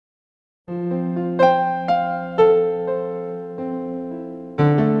Now,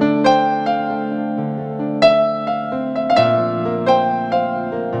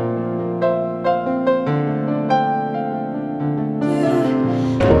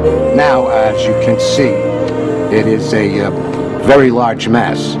 as you can see, it is a very large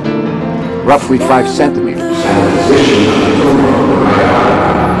mass, roughly 5 centimeters.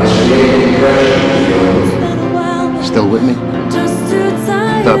 Still with me?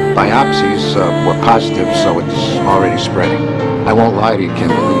 The biopsies were positive, so it's already spreading. I won't lie to you,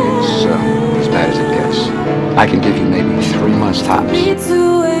 Kimberly, it's as bad as it gets. I can give you maybe 3 months tops. I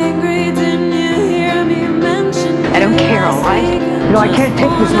don't care, all right? No, I can't take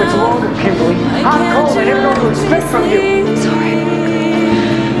this much longer, Kimberly. I'm cold. I never know what to expect from you. Sorry.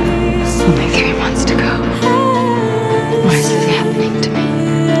 Only 3 months to go. Why is this happening to me?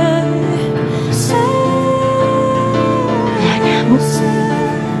 Why now?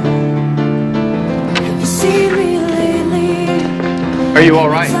 Are you all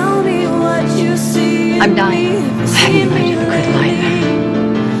right? I'm dying. I haven't lived a good life.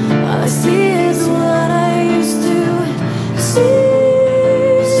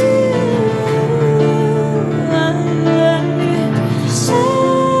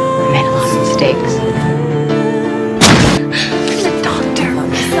 Mistakes. There's a doctor.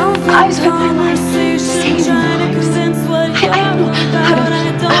 I've spent my life saving lives. I don't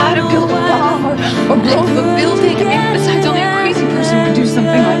know how to build a bomb or blow up a building. I mean, besides, only a crazy person would do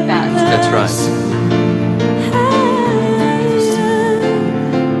something like that. That's right.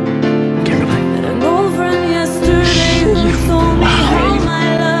 Kimberly.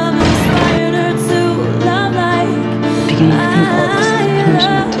 Beginning to think all this is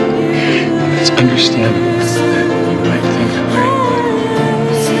punishment. It's understandable that you might think that way,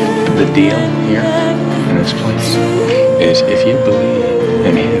 but the deal here in this place is if you believe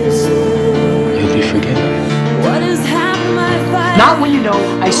in him, you'll be forgiven. Not when you know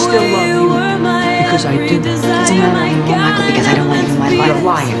I still love you. Because I do. Doesn't matter anymore, Michael, because I don't want you in my life. You're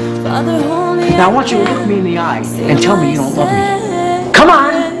lying. Now I want you to look me in the eye and tell me you don't love me. Come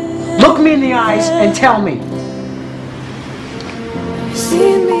on! Look me in the eyes and tell me.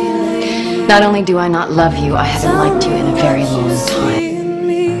 Not only do I not love you, I haven't liked you in a very long time.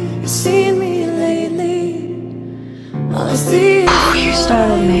 Oh, you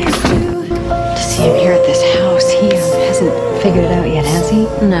startled me. To see him here at this house, he hasn't figured it out yet, has he?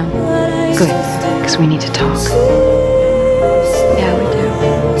 No. Good, because we need to talk. Yeah, we do.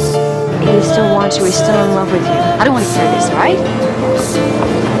 He still wants you, he's still in love with you. I don't want to hear this, all right?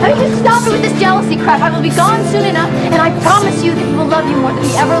 I mean, just stop it with this jealousy crap. I will be gone soon enough, and I promise you that he will love you more than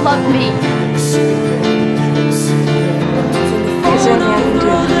he ever loved me. Is there anything I can do?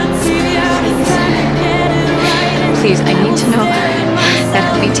 Please, I need to know that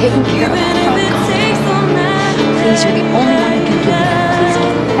he'll be taken care of after I'm gone. Please, you're the only one who can give me that. Please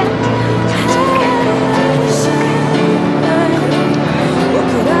give me that. It's okay.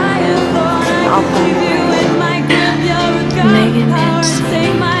 I'll find it. Megan, it's...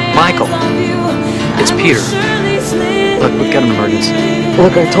 Michael, it's Peter. Look, we've got an emergency.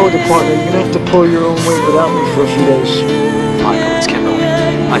 Look, I told your partner you're gonna have to pull your own weight without me for a few days. Michael, it's Kimberly.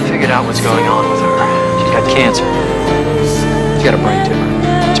 I figured out what's going on with her. She's got cancer. She's got a brain tumor.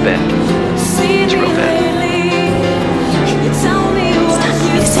 It's bad. It's real bad. It's not going to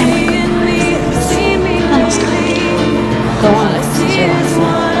be the same way goodbye. Then I'll start again. Go on, this is your last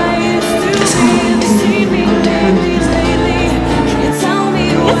one. This whole thing to me, to him, is that it's an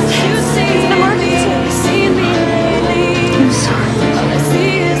emergency. I'm sorry.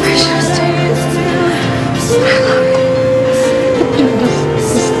 I should stay. I love you.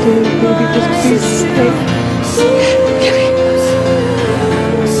 Just stay, baby. Just please stay. Give me.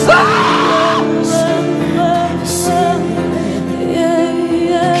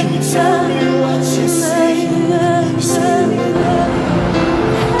 Can you tell me what you say?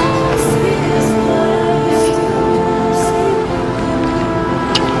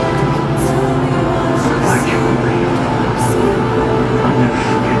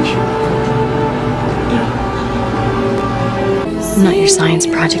 I'm not your science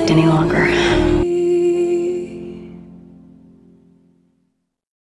project any longer.